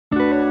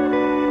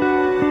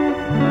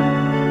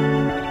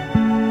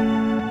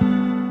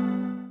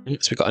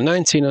So we've got a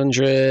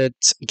 1900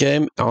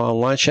 game on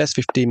Lichess,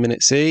 15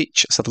 minutes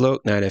each. Let's have a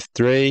look. Knight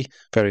f3,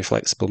 very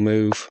flexible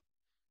move.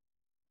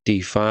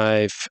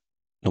 d5,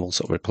 normal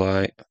sort of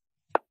reply.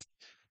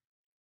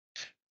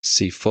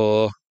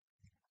 c4.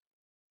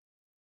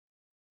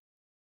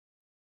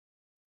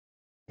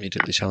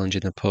 Immediately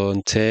challenging the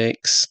pawn,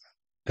 takes.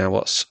 Now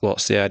what's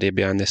the idea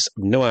behind this?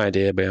 No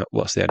idea about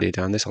what's the idea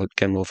behind this.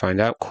 Again, we'll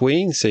find out.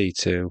 Queen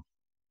c2.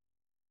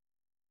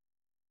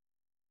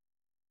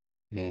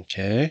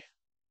 Okay.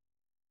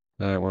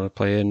 I want to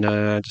play in,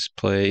 just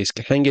play, he's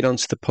hanging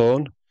onto the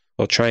pawn,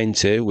 or trying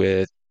to,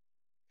 with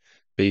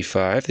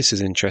b5. This is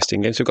an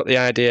interesting game. So we've got the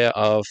idea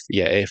of,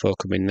 a4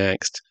 coming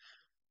next.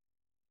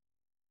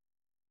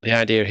 The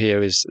idea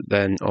here is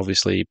then,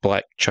 obviously,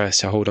 black tries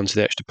to hold onto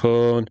the extra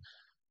pawn,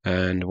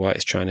 and white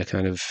is trying to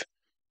kind of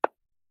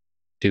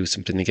do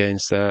something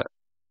against that.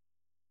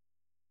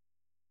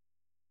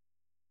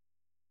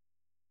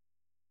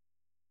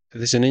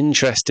 This is an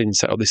interesting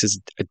setup. This is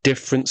a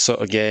different sort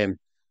of game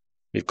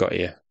we've got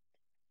here.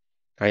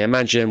 I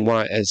imagine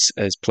white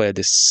has played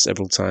this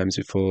several times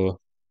before.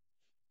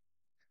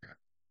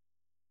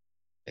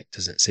 It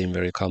doesn't seem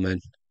very common.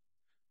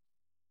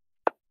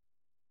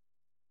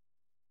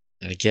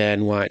 And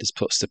again, white just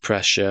puts the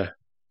pressure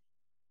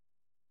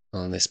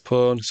on this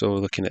pawn. So we're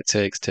looking at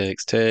takes.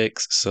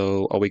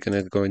 So are we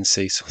going to go and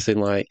see something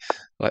like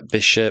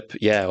bishop?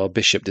 Yeah, or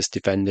bishop just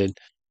defending.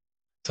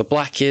 So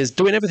black is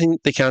doing everything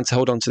they can to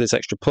hold on to this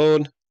extra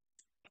pawn.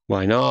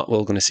 Why not? We're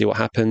going to see what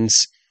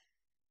happens.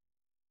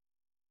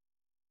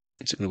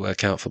 It's going to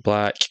work out for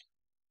black.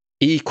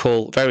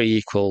 Very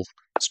equal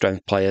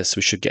strength players, so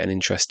we should get an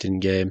interesting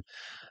game.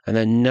 And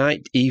then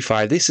knight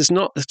e5. This is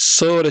not the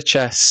sort of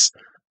chess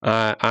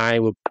I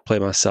would play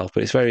myself,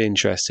 but it's very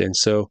interesting.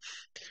 So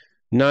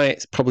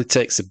knight probably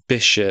takes a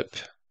bishop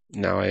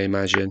now, I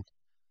imagine.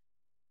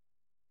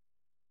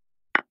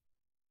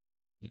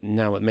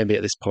 Now, maybe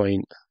at this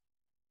point,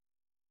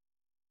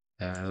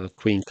 the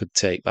queen could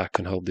take back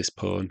and hold this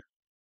pawn.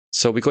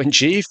 So we're going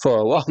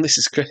g4. Wow, this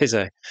is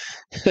crazy.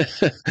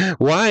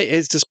 White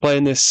is just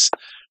playing this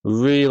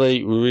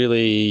really,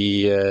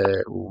 really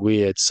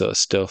weird sort of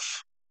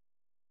stuff.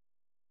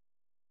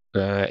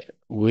 Right,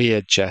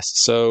 weird chess.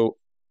 So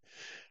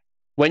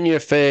when you're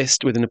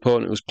faced with an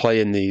opponent who's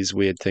playing these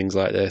weird things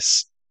like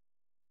this,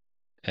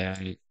 I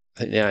think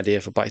the idea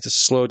for black is to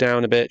slow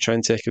down a bit, try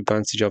and take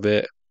advantage of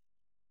it.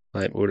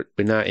 Like we're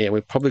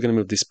probably going to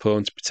move this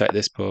pawn to protect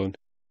this pawn.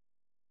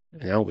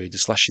 And now we're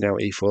just lashing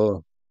out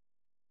e4.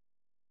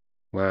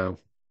 Wow.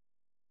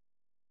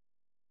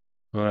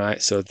 All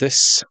right, so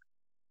this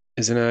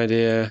is an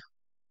idea.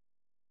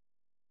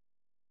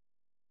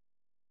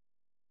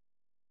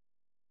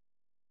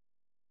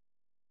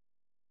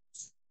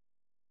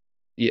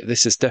 Yeah,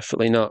 this is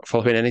definitely not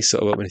following any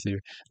sort of opening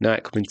theory.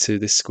 Knight coming to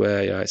this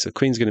square, right? So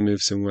queen's going to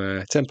move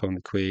somewhere, tempo on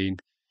the queen,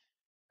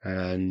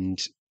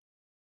 and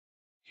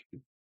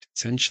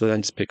potentially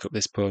then just pick up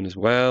this pawn as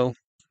well.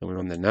 And we're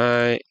on the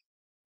knight.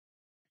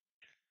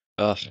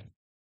 Oh,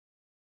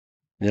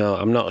 no,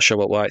 I'm not sure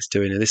what white's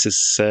doing. This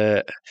is,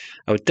 I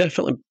would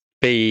definitely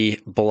be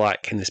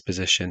black in this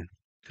position,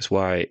 because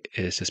white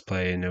is just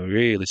playing a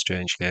really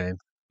strange game.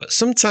 But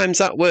sometimes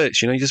that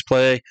works, you just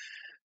play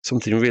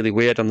something really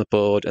weird on the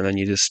board, and then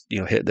you just,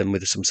 hit them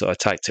with some sort of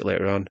tactic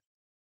later on.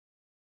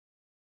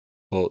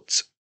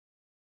 But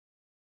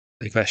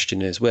the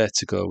question is where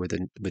to go with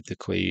the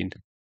queen.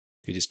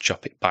 You just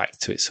chop it back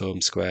to its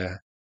home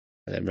square,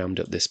 and then round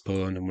up this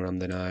pawn, and we're on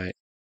the knight.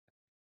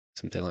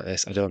 Something like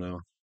this. I don't know.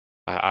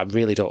 I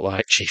really don't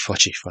like g4,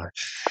 g5.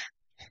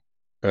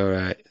 All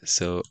right,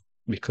 so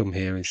we come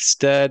here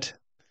instead,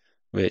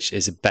 which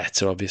is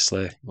better,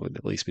 obviously. We'll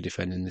at least be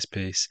defending this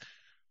piece.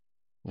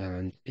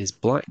 And is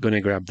black going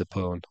to grab the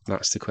pawn?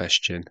 That's the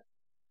question.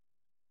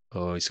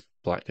 Or is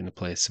black going to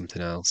play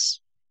something else?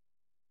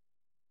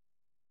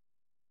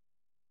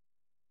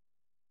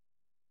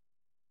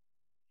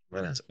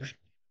 Well,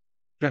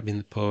 grabbing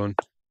the pawn.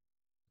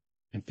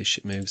 And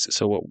bishop moves.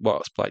 So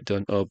what's black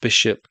done? Oh,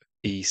 bishop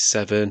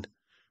e7.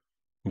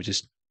 We're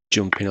just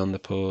jumping on the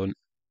pawn.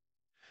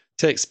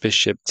 Takes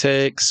bishop,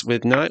 takes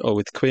with knight or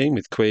with queen.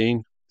 With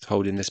queen,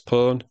 holding this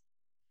pawn.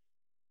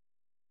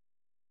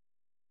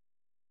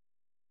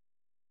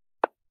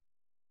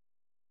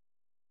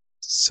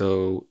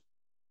 So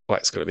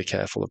black's got to be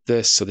careful of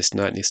this. So this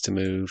knight needs to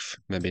move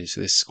maybe to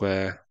this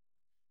square.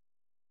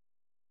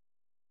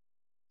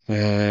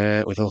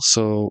 We've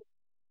also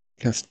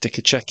going to stick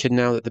a check in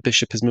now that the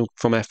bishop has moved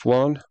from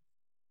f1.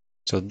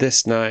 So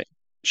this knight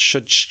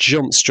should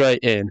jump straight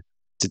in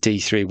to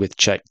d3 with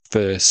check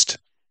first.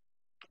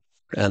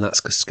 And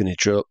that's just going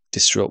to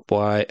disrupt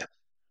white.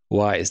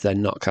 White is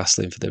then not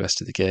castling for the rest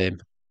of the game.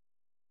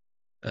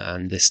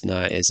 And this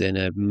knight is in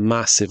a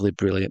massively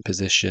brilliant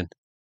position.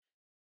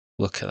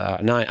 Look at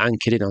that. Knight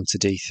anchored in onto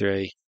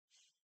d3.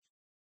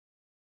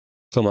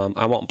 Come on,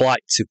 I want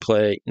black to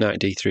play knight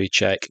d3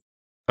 check.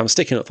 I'm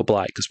sticking up for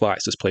black because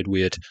white's just played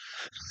weird.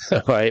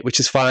 Right, which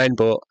is fine,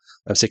 but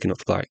I'm sticking up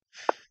for black.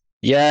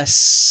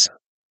 Yes,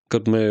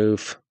 good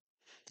move.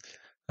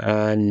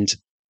 And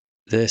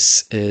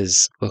This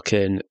is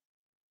looking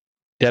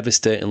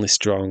devastatingly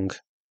strong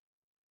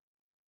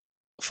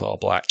for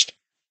black.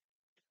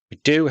 We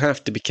do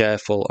have to be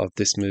careful of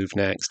this move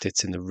next,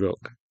 hitting the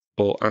rook.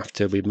 But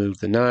after we move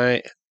the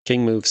knight,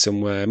 king moves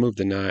somewhere, move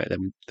the knight,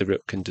 then the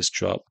rook can just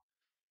drop.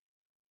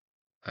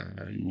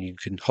 And you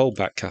can hold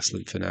back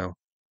castling for now.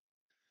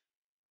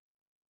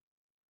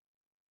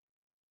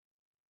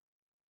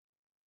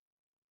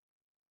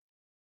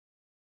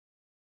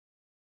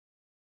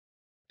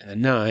 A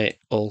knight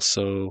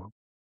also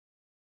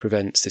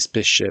prevents this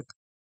bishop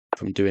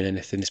from doing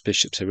anything. This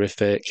bishop's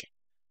horrific.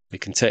 We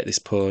can take this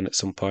pawn at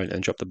some point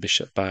and drop the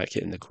bishop back,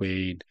 hitting the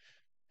queen.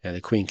 Yeah,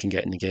 the queen can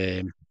get in the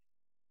game.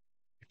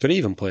 Could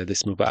even play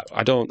this move, but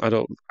I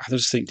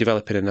just think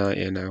developing a knight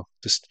here now.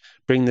 Just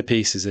bring the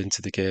pieces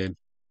into the game,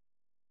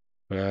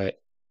 right?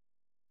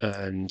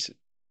 And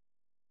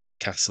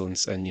castle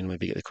and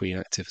maybe get the queen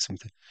active or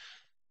something.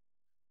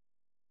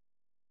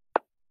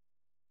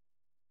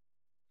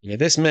 Yeah,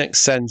 this makes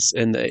sense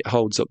in that it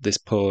holds up this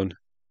pawn,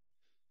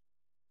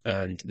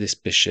 and this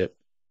bishop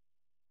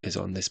is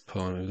on this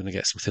pawn. We're going to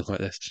get something like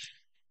this.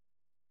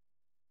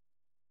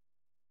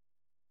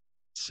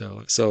 So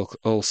it's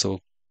also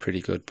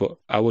pretty good, but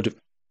I would have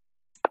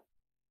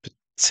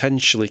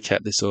potentially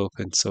kept this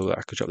open so that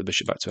I could drop the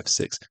bishop back to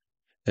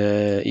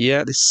f6.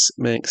 Yeah, this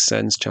makes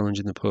sense,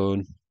 challenging the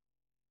pawn.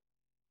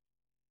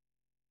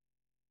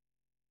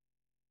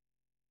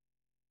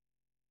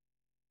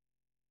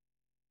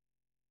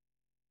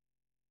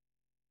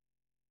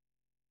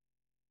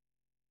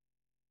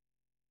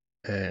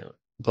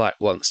 Black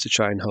wants to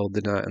try and hold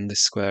the knight on this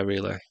square,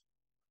 really.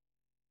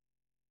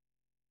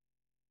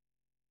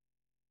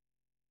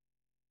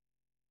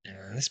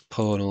 This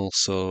pawn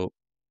also,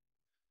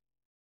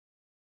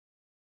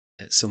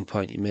 at some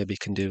point, you maybe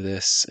can do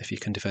this if you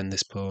can defend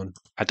this pawn.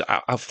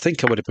 I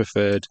think I would have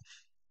preferred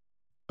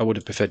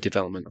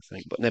development, I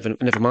think, but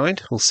never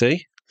mind. We'll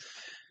see.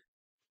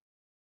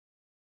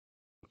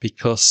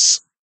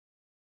 Because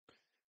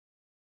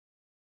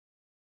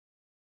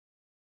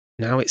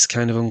now it's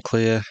kind of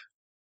unclear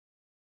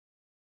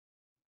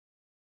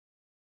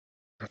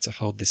how to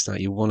hold this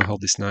knight. You want to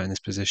hold this knight in this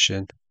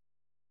position.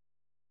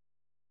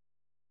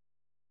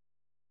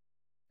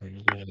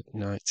 And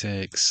knight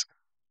takes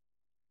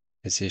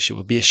is the issue. It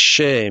would be a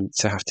shame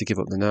to have to give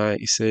up the knight,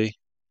 you see.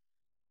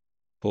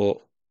 But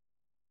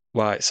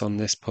white's on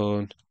this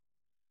pawn.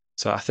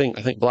 So I think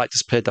black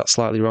just played that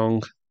slightly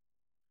wrong.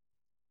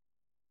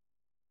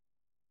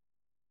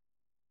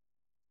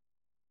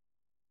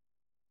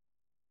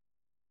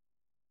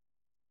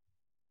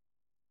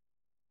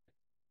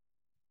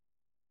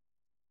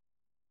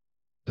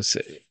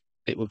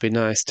 It would be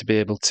nice to be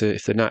able to,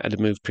 if the knight had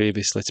moved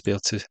previously, to be able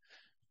to,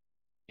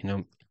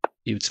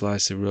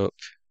 utilize the rook.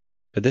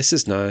 But this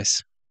is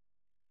nice.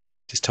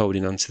 Just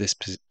holding on to this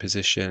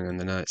position, and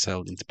the knight's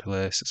held into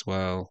place as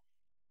well.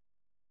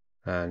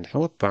 And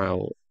how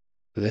about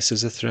this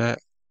as a threat?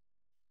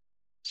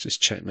 It's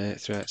just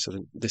checkmate threat.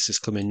 So this is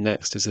coming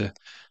next as a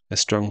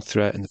strong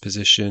threat in the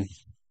position.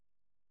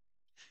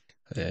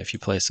 If you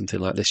play something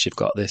like this, you've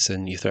got this,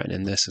 and you're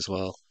threatening this as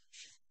well.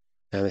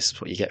 Now this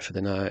is what you get for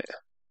the knight.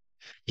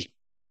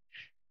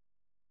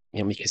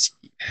 Because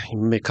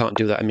you can't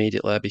do that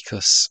immediately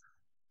because,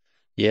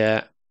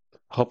 yeah,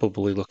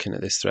 probably looking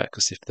at this threat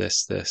because if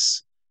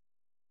this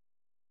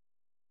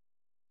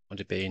would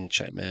have been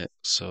checkmate.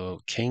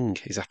 So king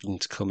is happening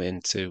to come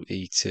into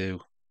e2.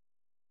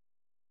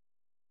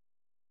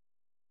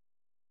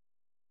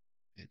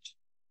 Which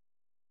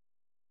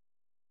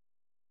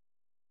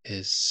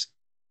is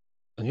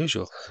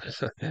unusual.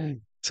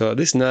 So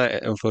this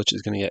knight, unfortunately,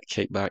 is going to get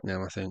kicked back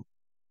now, I think.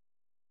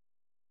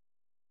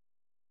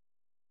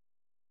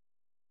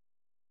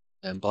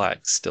 And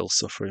black's still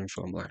suffering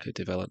from lack of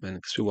development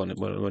because we want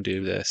to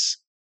do this.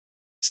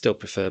 Still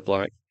prefer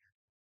black.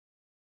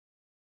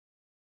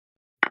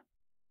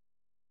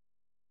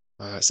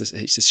 It's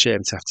a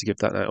shame to have to give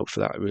that knight up for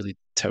that really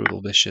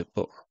terrible bishop,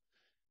 but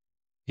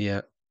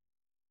yeah.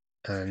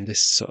 And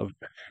this sort of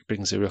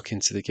brings a rook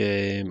into the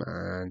game,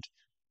 and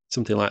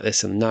something like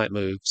this, and the knight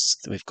moves.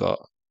 We've got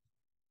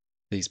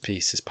these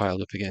pieces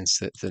piled up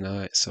against the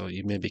knight, so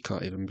you maybe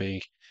can't even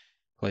be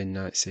playing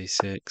knight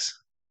c6.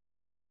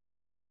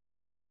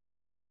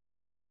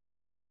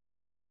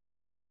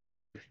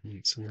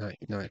 So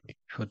knight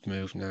could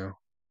move now.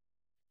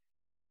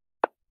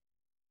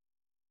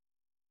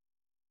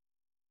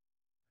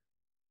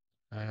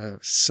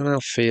 Somehow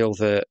feel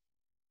that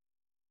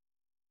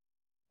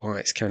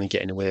white's kind of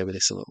getting away with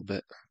this a little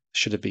bit.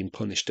 Should have been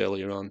punished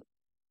earlier on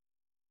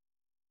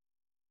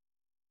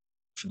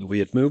for the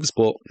weird moves,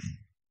 but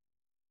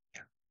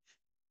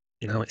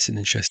it's an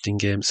interesting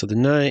game. So the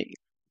knight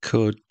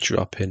could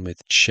drop in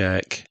with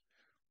check.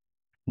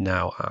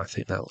 Now I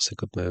think that was a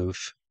good move.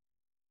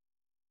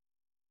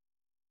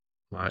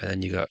 Right,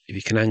 and then if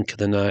you can anchor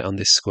the knight on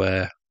this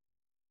square,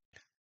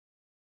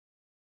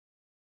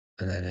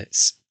 and then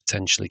it's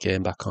potentially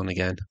game back on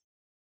again.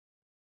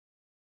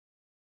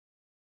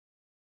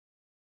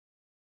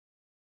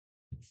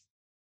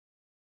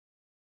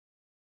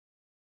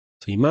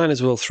 So you might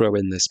as well throw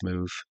in this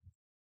move.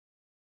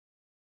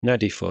 Now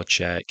d4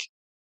 check,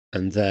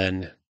 and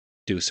then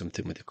do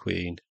something with the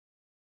queen.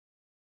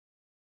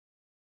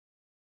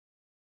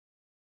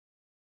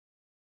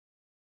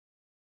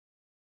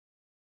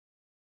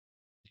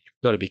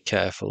 You've got to be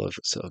careful of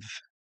sort of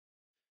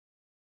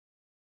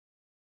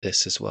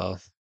this as well.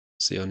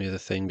 It's the only other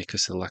thing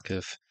because of the lack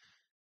of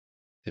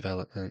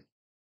development.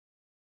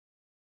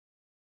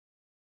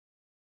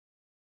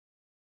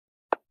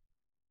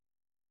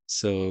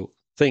 So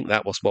I think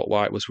that was what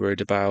White was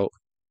worried about,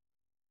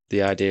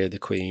 the idea of the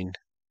queen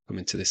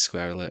coming to this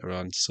square later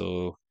on.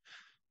 So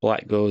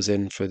Black goes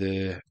in for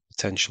the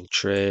potential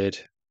trade.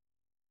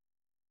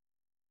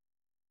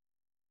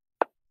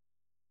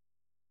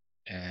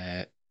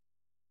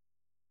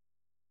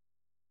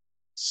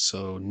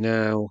 So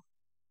now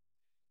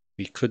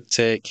we could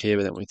take here,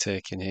 but then we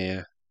take in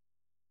here.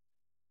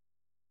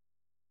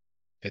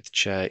 With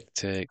check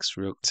takes,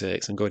 rook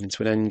takes, and going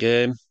into an end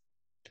game,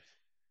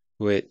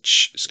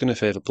 which is going to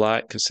favour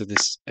Black because of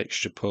this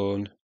extra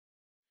pawn.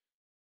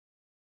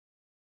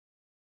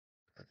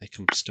 They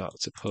can start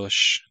to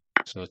push.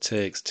 So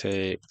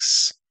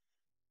takes,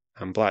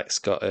 and Black's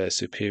got a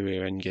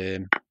superior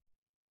endgame,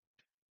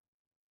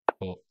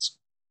 but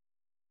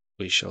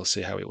we shall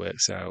see how it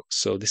works out.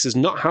 So this is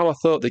not how I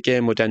thought the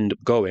game would end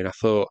up going. I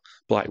thought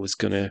Black was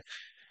going to,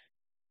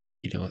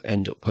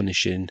 end up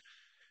punishing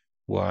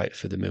White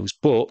for the moves,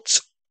 but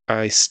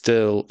I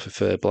still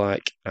prefer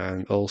Black,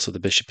 and also the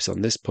bishop is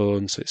on this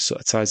pawn, so it sort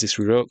of ties this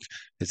rook.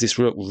 Is this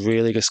rook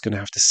really just going to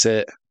have to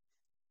sit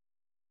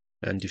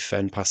and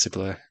defend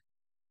passively?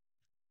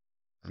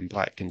 And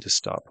Black can just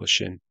start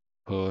pushing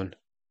pawn.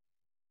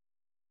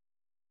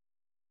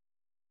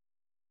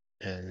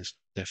 And there's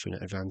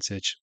definite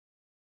advantage.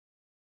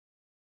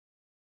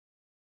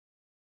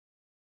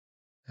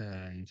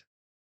 And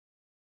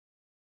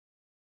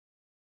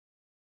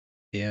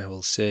yeah,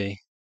 we'll see.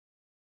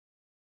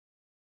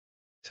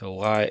 So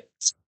White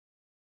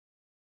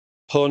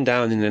pawn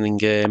down in an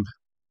endgame,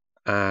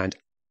 and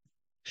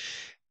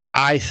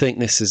I think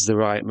this is the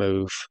right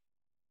move.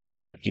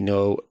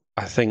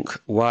 I think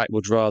White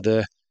would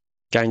rather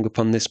gang up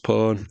on this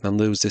pawn and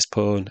lose this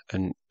pawn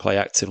and play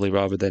actively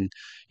rather than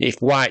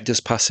if White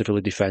just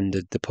passively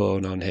defended the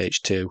pawn on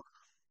h2,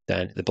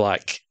 then the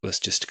Black was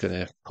just going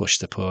to push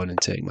the pawn and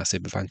take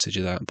massive advantage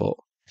of that. But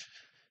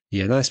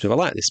yeah, nice move. I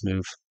like this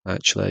move,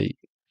 actually.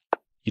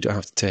 You don't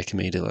have to take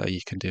immediately.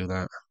 You can do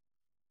that.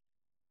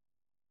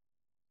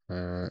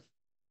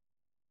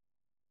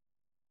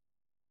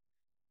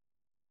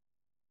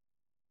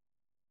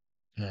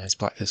 Is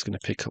Black just going to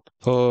pick up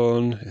a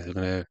pawn? Is it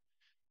going to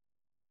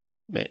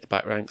make the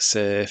back rank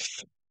safe?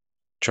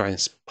 Try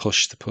and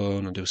push the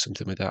pawn and do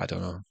something with that? I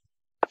don't know.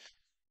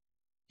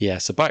 Yeah,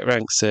 so back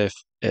rank safe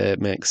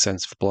makes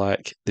sense for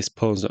Black. This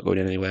pawn's not going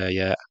anywhere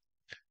yet.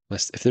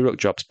 If the rook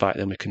drops back,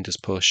 then we can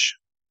just push.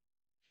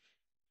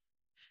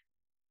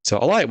 So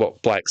I like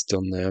what Black's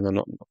done there, and I'm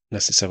not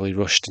necessarily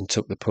rushed and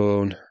took the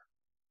pawn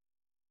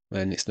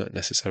when it's not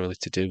necessarily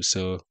to do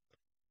so.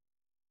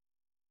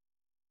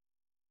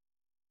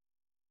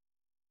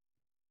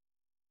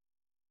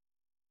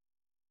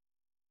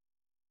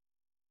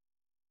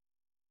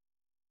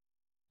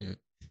 Yeah.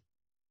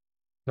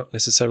 Not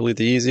necessarily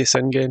the easiest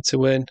endgame to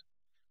win,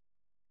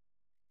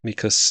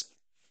 because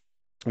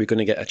we're going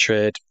to get a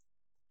trade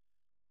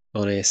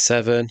on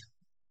a7,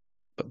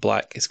 but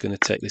Black is going to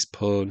take this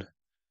pawn,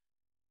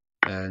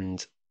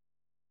 and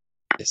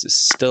this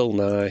is still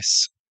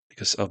nice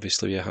because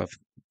obviously we have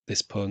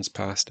this pawn's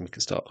passed and we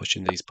can start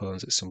pushing these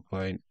pawns at some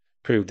point.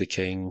 Prove the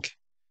king,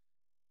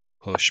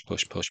 push,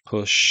 push, push,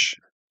 push,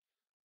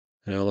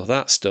 and all of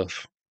that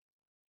stuff.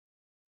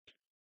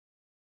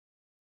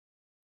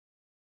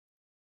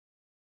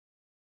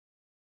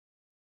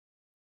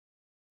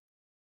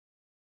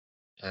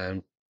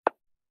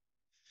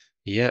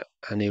 Yeah,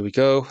 and here we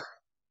go.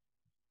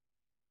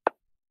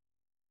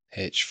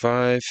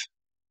 h5.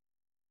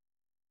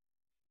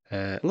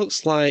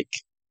 Looks like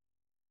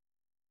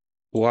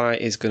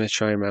White is going to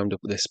try and round up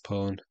this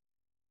pawn,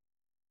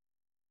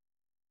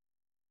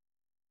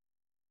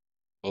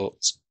 but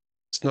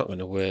it's not going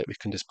to work. We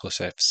can just plus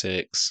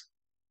f6.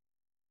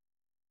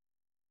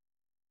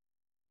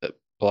 But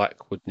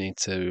Black would need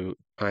to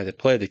either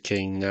play the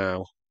king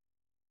now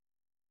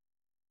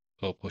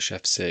or push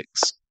f6.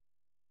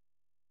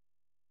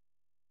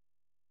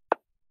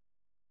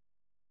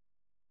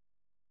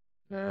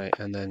 Right,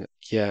 and then,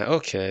 yeah,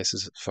 okay, this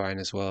is fine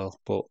as well,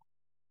 but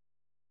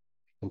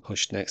we can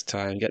push next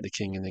time, get the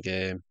king in the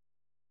game,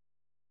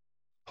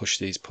 push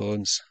these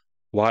pawns.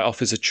 White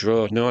offers a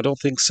draw. No, I don't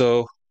think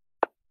so.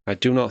 I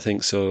do not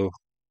think so.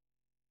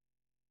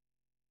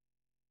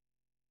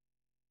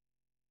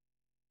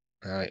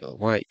 Right,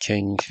 White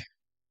king.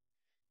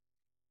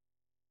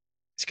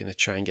 He's going to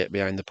try and get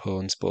behind the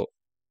pawns, but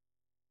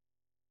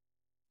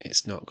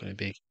it's not going to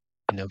be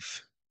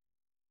enough.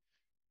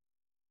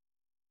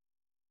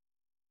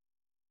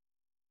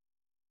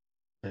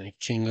 And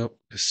king up,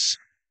 because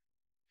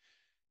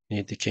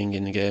need the king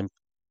in the game,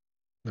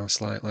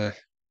 most likely.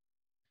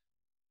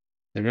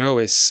 There are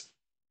always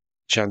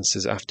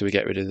chances after we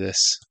get rid of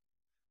this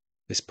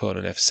this pawn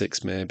on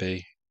f6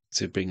 maybe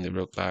to bring the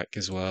rook back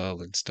as well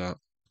and start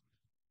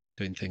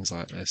doing things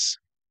like this.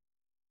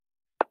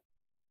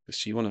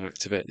 Because you want to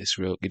activate this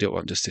rook. You don't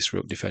want just this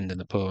rook defending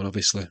the pawn,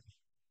 obviously.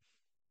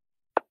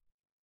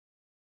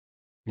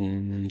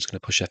 I'm just going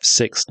to push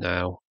f6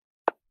 now.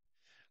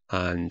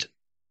 And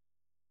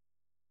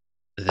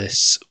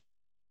this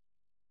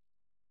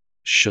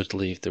should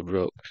leave the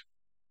rook.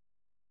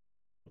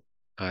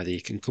 Either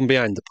you can come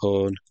behind the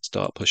pawn,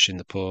 start pushing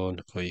the pawn,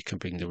 or you can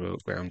bring the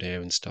rook round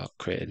here and start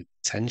creating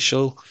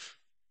potential.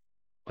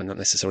 Well, not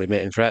necessarily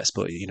mating threats,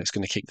 but it's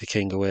going to kick the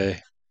king away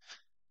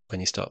when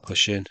you start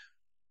pushing.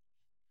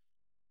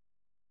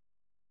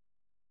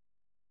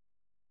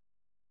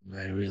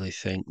 I really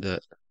think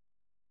that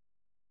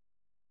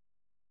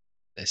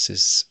this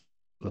is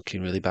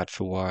looking really bad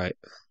for white.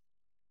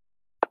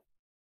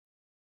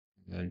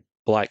 And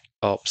black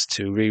opts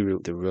to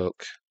reroute the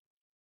rook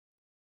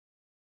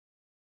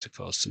to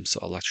cause some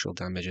sort of lateral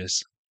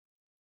damages.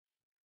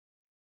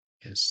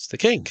 It's the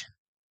king.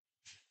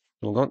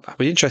 It'll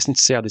be interesting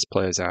to see how this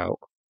plays out.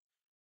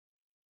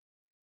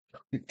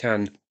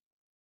 Can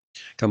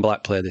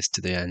black play this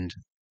to the end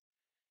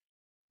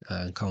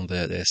and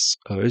convert this?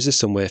 Or is there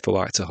some way for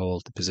white to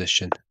hold the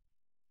position?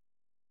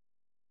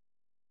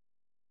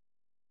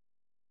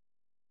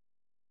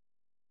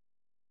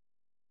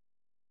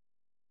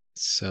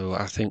 So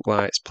I think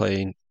white's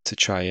playing to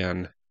try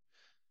and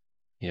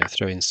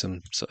throw in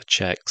some sort of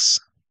checks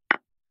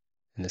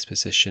in this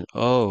position.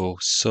 Oh,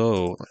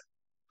 so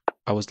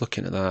I was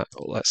looking at that.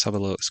 Let's have a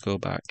look. Let's go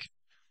back.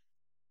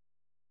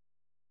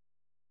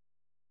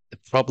 The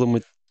problem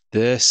with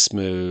this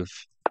move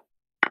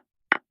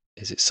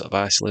is it sort of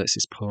isolates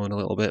his pawn a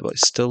little bit, but it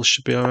still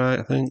should be all right,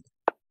 I think.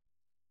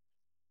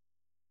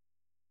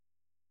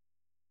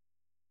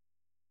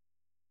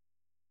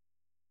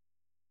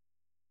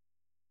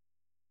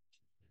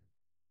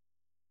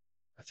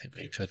 I think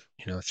we could,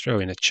 throw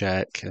in a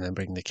check and then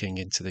bring the king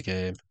into the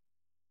game.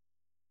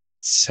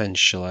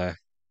 Essentially,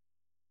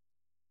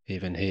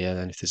 even here,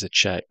 then if there's a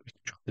check, we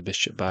can drop the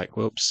bishop back.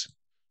 Whoops.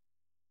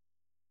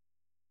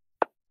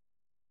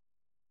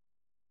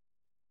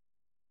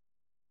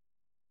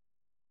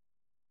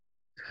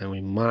 And we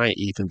might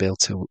even be able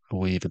to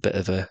weave a bit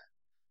of a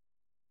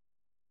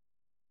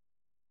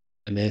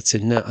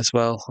mating net as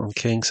well on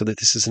king, so that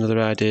this is another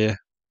idea.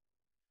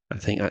 I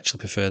think I actually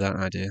prefer that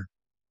idea.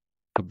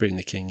 I'll bring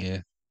the king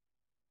here.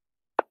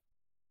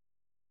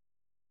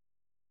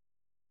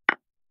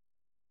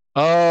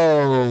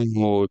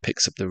 Oh,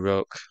 picks up the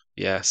rook.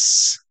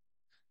 Yes.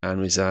 And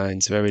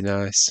resigns. Very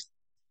nice.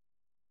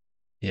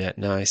 Yeah,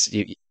 nice.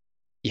 You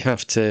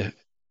have to.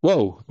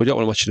 Whoa, we don't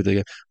want to watch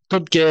another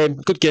game.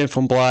 Good game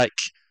from Black.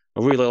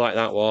 I really like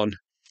that one,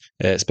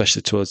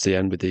 especially towards the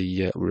end with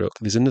the rook.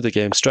 There's another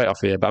game straight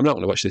off here, but I'm not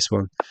going to watch this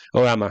one.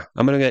 Or am I?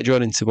 I'm going to get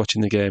drawn into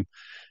watching the game.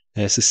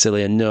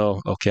 Sicilian, no.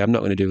 Okay, I'm not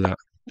going to do that.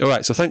 All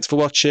right, so thanks for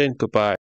watching. Goodbye.